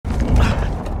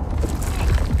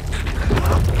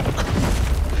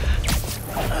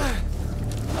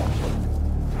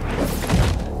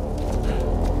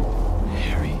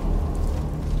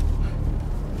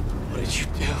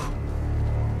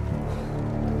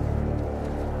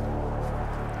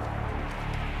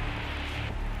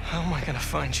How am I gonna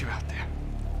find you out there?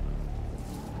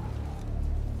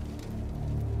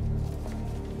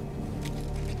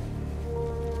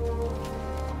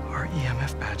 Our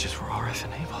EMF badges were RF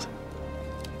enabled.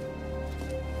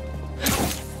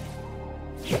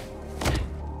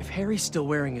 If Harry's still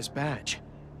wearing his badge,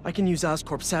 I can use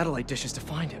Oscorp satellite dishes to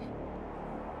find him.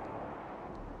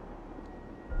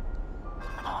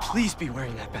 Please be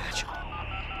wearing that badge.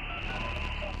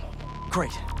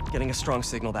 Great. Getting a strong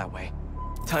signal that way.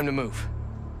 Time to move.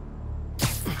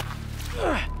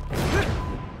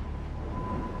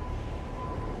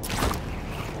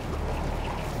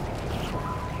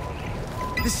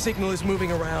 This signal is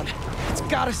moving around. It's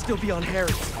gotta still be on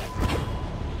Harry.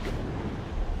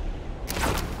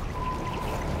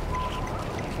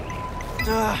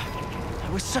 I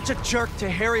was such a jerk to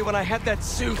Harry when I had that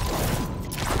suit.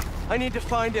 I need to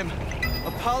find him,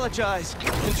 apologize,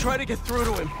 and try to get through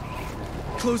to him.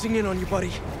 Closing in on you,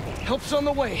 buddy. Help's on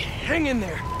the way. Hang in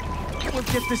there. We'll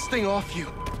get this thing off you.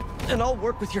 And I'll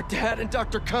work with your dad and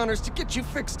Dr. Connors to get you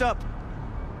fixed up.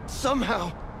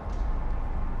 Somehow.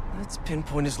 Let's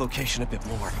pinpoint his location a bit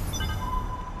more.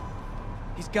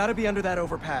 He's gotta be under that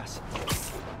overpass.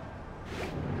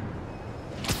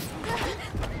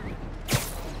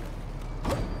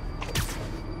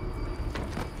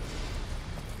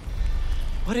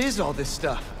 What is all this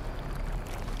stuff?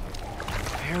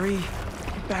 Harry,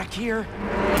 back here?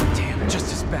 Damn, just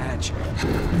his badge.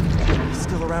 He's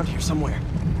still around here somewhere.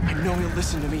 I know he'll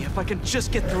listen to me if I can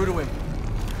just get through to him.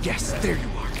 Yes, there you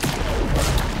are.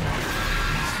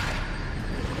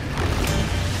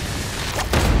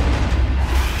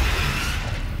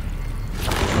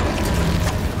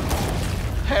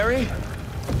 Harry?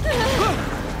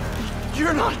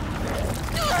 You're not...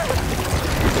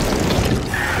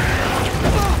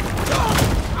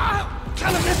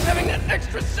 Kind of miss having that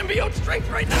extra symbiote strength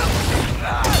right now.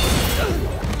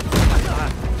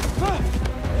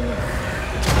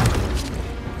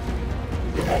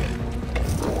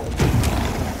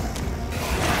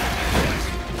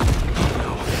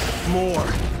 More.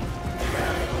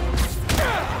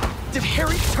 Did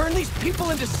Harry turn these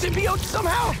people into symbiotes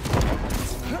somehow?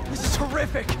 This is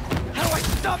horrific. How do I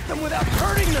stop them without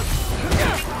hurting them?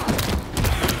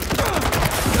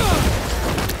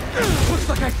 Looks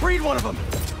like I freed one of them.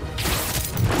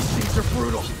 These things are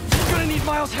brutal. Gonna need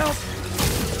Miles' help.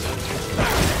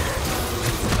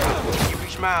 You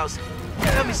reach Miles.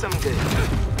 Tell me something good.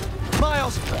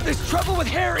 Miles, there's trouble with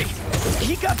Harry.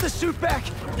 He got the suit back,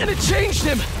 and it changed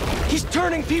him. He's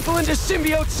turning people into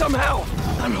symbiotes somehow.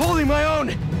 I'm holding my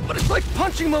own, but it's like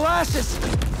punching molasses.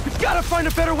 We've got to find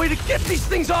a better way to get these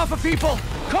things off of people.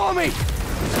 Call me.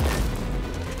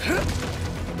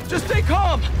 Just stay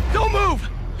calm. Don't move.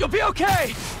 You'll be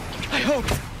okay! I hope.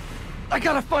 I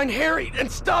gotta find Harry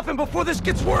and stop him before this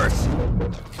gets worse!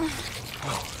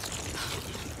 Oh.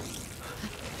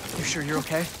 You sure you're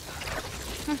okay?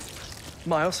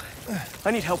 Miles,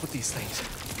 I need help with these things.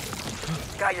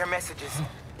 Got your messages.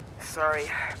 Sorry,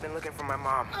 I've been looking for my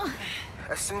mom.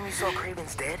 Assume you saw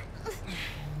Kraven's dead?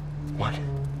 What?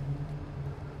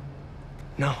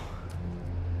 No.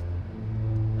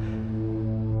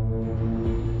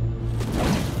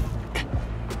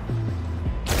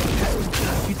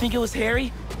 You think it was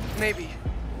Harry? Maybe.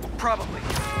 Probably.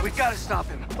 We've got to stop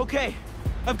him. Okay,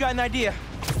 I've got an idea.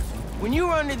 When you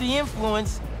were under the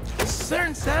influence,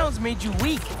 certain sounds made you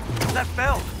weak. That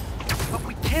bell. But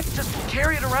we can't just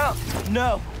carry it around.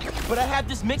 No, but I have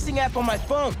this mixing app on my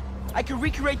phone. I can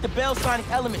recreate the bell sonic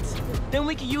elements. Then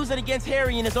we can use it against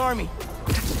Harry and his army.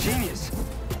 That's genius.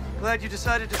 Glad you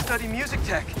decided to study music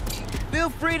tech.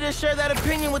 Feel free to share that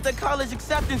opinion with the college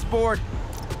acceptance board.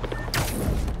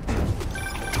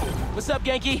 What's up,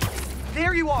 Genki?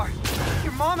 There you are.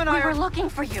 Your mom and I We were looking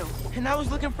for you. And I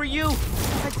was looking for you.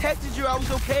 I texted you I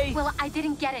was okay. Well, I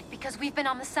didn't get it because we've been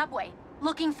on the subway,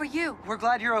 looking for you. We're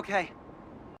glad you're okay.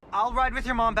 I'll ride with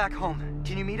your mom back home.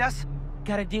 Can you meet us?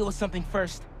 Gotta deal with something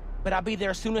first, but I'll be there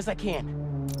as soon as I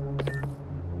can.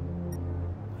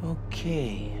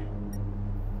 Okay.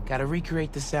 Gotta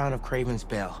recreate the sound of Kraven's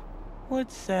bell.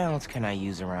 What sounds can I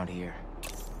use around here?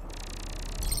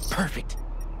 Perfect.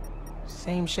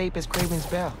 Same shape as Kraven's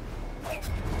bell.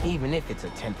 Even if it's a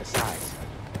Tempest size.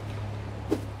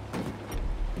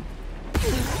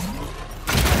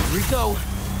 Here we go.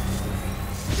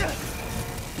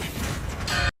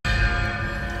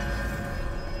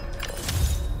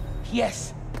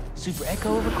 Yes! Super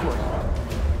Echo recording.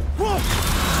 Whoa!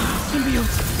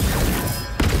 Symbiote!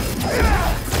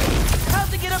 How'd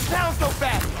they get uptown so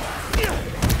fast?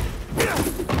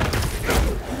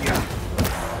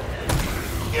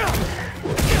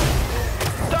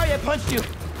 Sorry I punched you.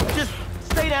 Just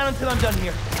stay down until I'm done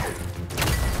here.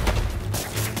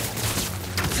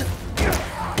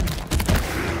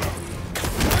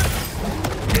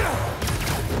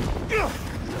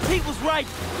 Pete was right.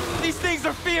 These things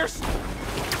are fierce.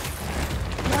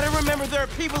 Gotta remember there are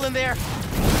people in there.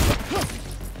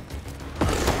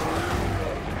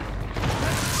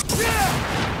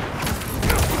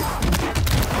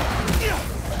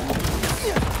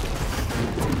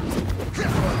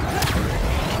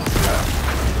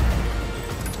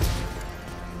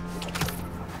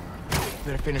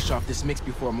 Better finish off this mix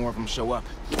before more of them show up.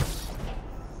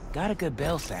 Got a good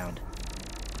bell sound.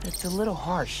 It's a little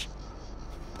harsh.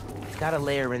 Gotta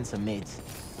layer in some mids.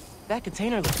 That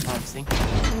container looks promising.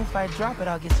 And if I drop it,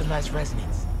 I'll get some nice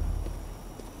resonance.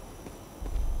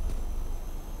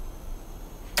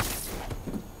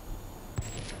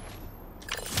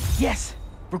 Yes!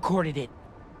 Recorded it.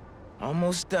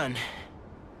 Almost done.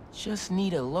 Just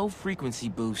need a low frequency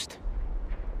boost.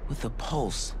 With a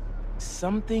pulse.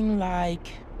 Something like...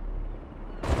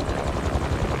 a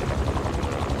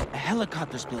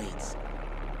helicopter's blades.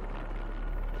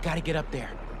 Gotta get up there.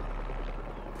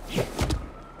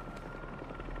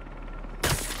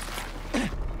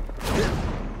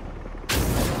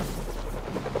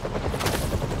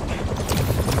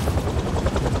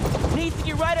 Needs to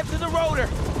get right up to the rotor.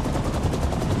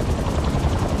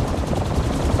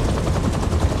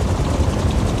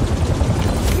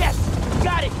 Yes!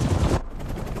 Got it!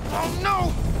 Oh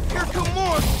no! Here come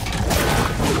more!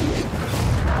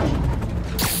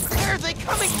 Where are they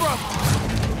coming from?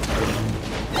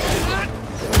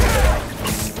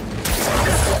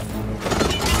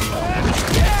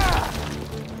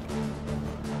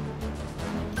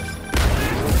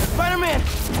 Spider-Man!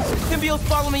 Symbiote's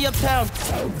following me uptown.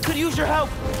 Could use your help.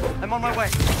 I'm on my way.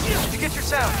 Did you get your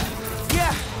sound?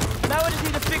 Yeah. Now I just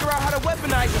need to figure out how to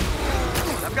weaponize them.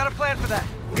 I've got a plan for that.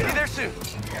 Be there soon.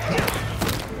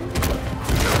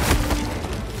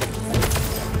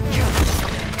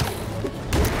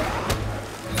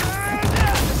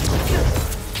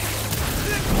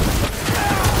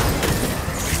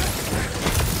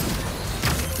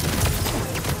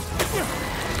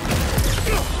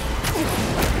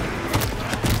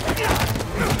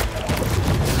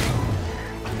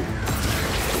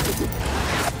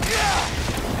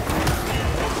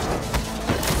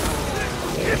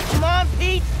 Come on,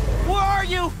 Pete! Where are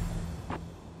you?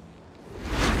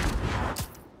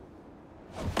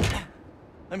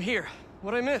 I'm here.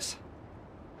 What'd I miss?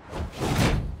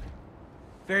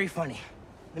 Very funny.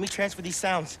 Let me transfer these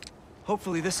sounds.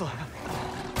 Hopefully this'll...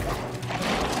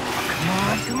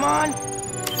 Come on!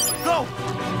 Go!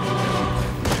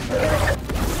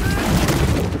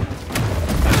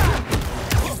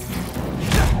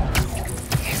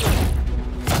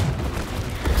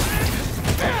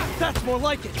 That's more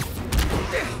like it!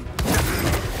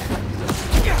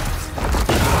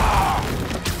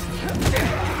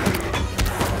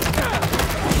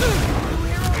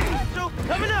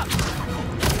 Coming up!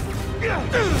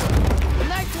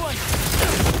 Nice one!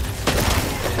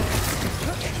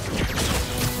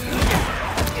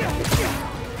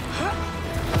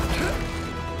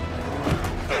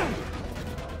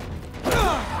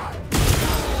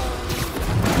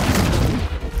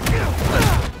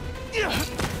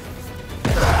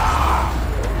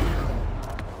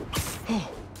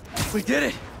 We did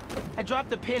it! I dropped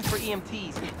the pin for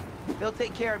EMTs. They'll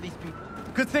take care of these people.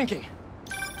 Good thinking.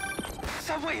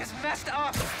 Subway is messed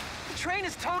up. The train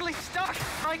is totally stuck.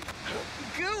 Like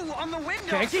goo on the windows.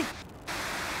 Yankee?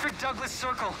 For Douglas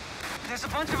Circle. There's a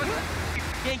bunch of us.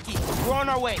 Yankee, we're on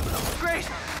our way. Great.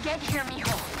 Get here,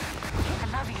 mijo. I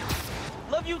love you.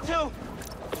 Love you too.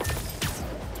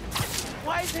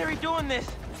 Why is Harry doing this?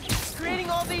 Creating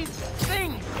all these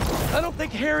things. I don't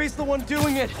think Harry's the one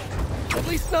doing it. At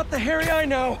least not the Harry I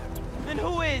know. Then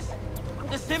who is?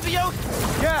 The symbiote?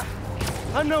 Yeah,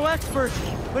 I'm no expert,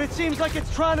 but it seems like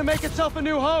it's trying to make itself a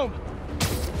new home.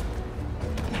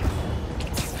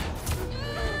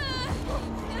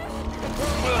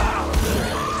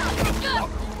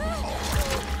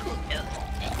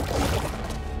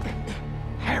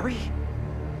 Harry?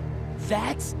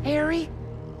 That's Harry?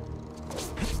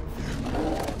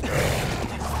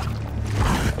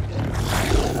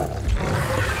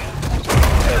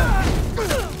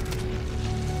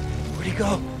 Where'd he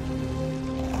go?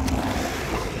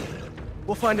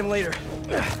 We'll find him later.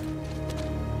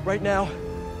 Right now,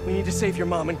 we need to save your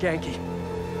mom and Genki.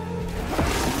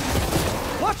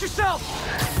 Watch yourself!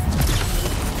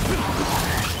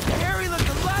 Harry looked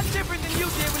a lot different than you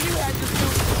did when you had the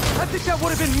suit. I think that would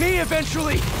have been me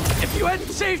eventually, if you hadn't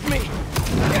saved me.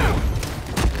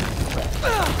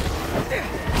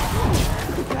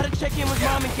 Gotta check in with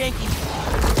Mom and Genki.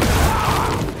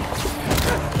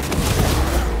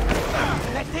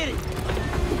 That did it.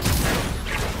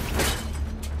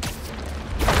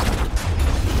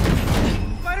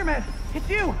 Spider-Man! It's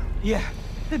you! Yeah,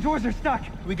 The doors are stuck.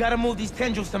 we gotta move these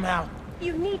tendrils somehow.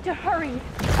 You need to hurry.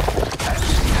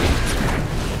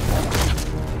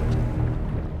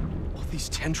 All these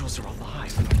tendrils are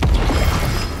alive.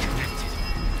 Connected.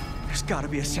 There's gotta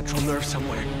be a central nerve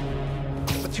somewhere.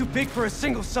 But too big for a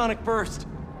single sonic burst.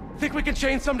 Think we can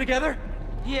chain some together?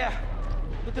 Yeah,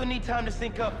 but they'll need time to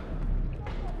sync up.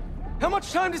 How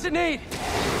much time does it need?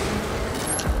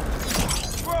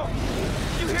 Bro,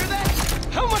 you hear that?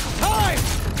 How much time?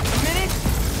 A minute?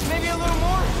 Maybe a little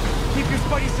more? Keep your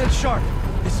spidey sense sharp.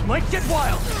 This might get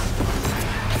wild.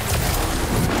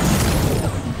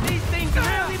 These things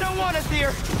really don't want us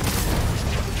here.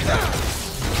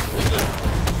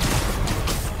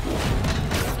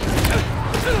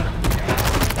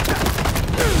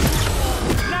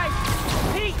 Nice!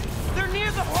 Pete, they're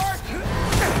near the heart!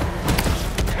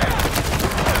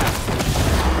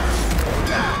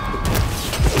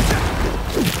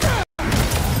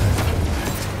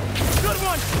 Good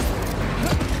one!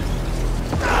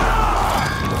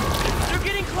 They're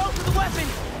getting close to the weapon!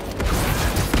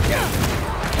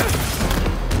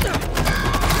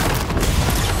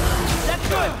 That's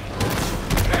good!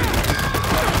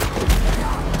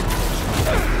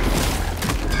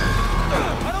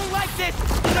 I don't like this!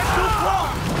 They're too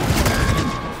close!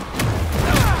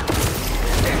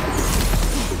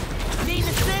 Need an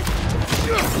assist?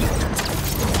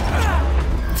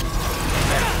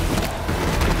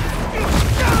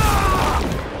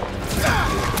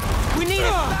 We need to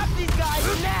stop these guys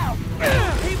now!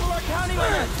 People are counting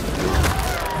on us!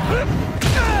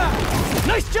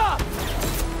 Nice job!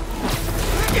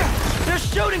 They're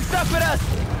shooting stuff at us!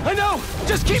 I know!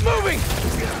 Just keep moving!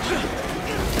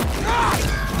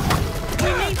 We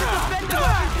need to defend the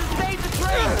weapons to save the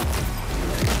train!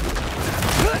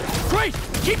 Great!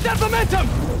 Keep that momentum!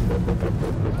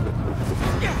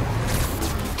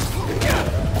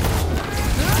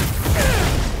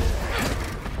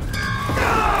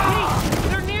 Pete,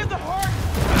 they're near the heart!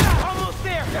 Almost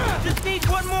there! Just need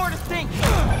one more to sink!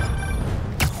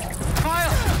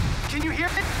 Miles, can you hear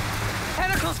it?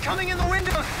 Tentacles coming in the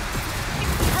windows!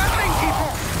 Trapping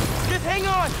people! Just hang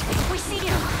on! We see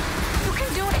you. You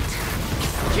can do it.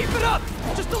 Keep it up!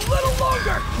 Just a little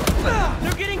longer!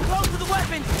 They're getting close to the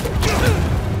weapons!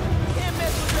 Can't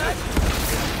mess with us!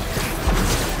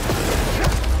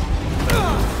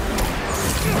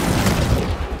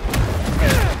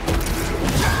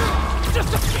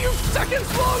 Just a few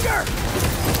seconds longer!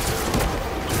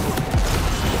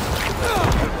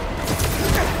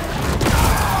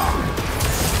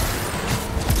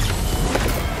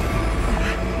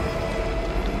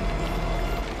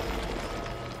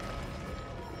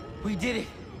 We did it!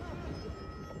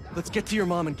 Let's get to your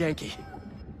mom and Genki.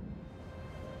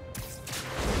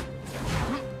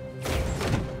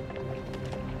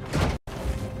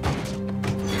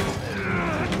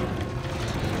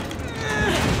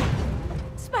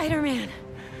 Spider-Man.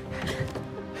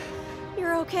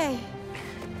 You're okay.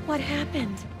 What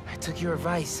happened? I took your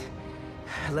advice.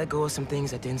 I let go of some things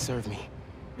that didn't serve me.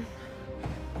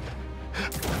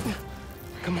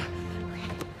 Come on.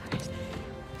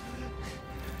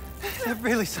 That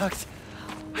really sucks.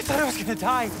 I thought I was gonna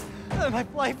die. My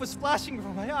life was flashing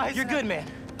before my eyes. You're good, man.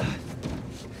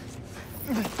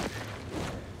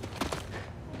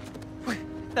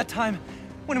 That time,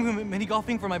 when we went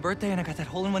mini-golfing for my birthday and I got that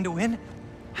hole-in-one to win,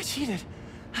 I cheated.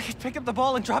 I just picked up the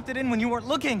ball and dropped it in when you weren't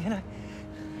looking, and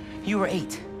You were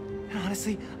 8. And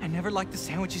honestly, I never liked the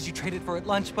sandwiches you traded for at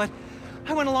lunch, but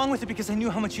I went along with it because I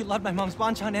knew how much you loved my mom's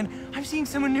banchan, and I'm seeing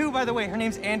someone new, by the way. Her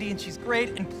name's Andy, and she's great,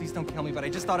 and please don't kill me, but I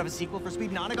just thought of a sequel for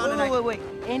Speed Nonagon, and I... Wait.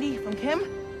 Andy from Kim?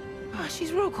 Oh,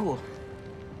 she's real cool.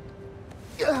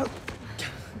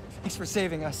 Thanks for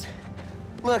saving us.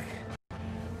 Look,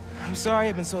 I'm sorry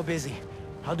I've been so busy.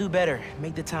 I'll do better.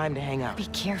 Make the time to hang out. Be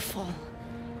careful.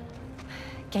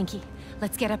 Genki,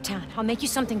 let's get uptown. I'll make you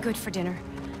something good for dinner.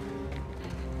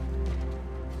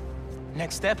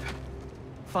 Next step?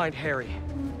 Find Harry.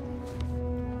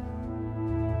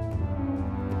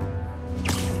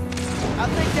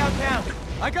 I'll take downtown.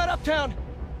 I got uptown!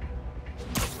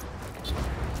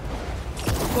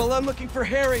 Well, I'm looking for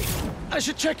Harry. I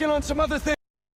should check in on some other things.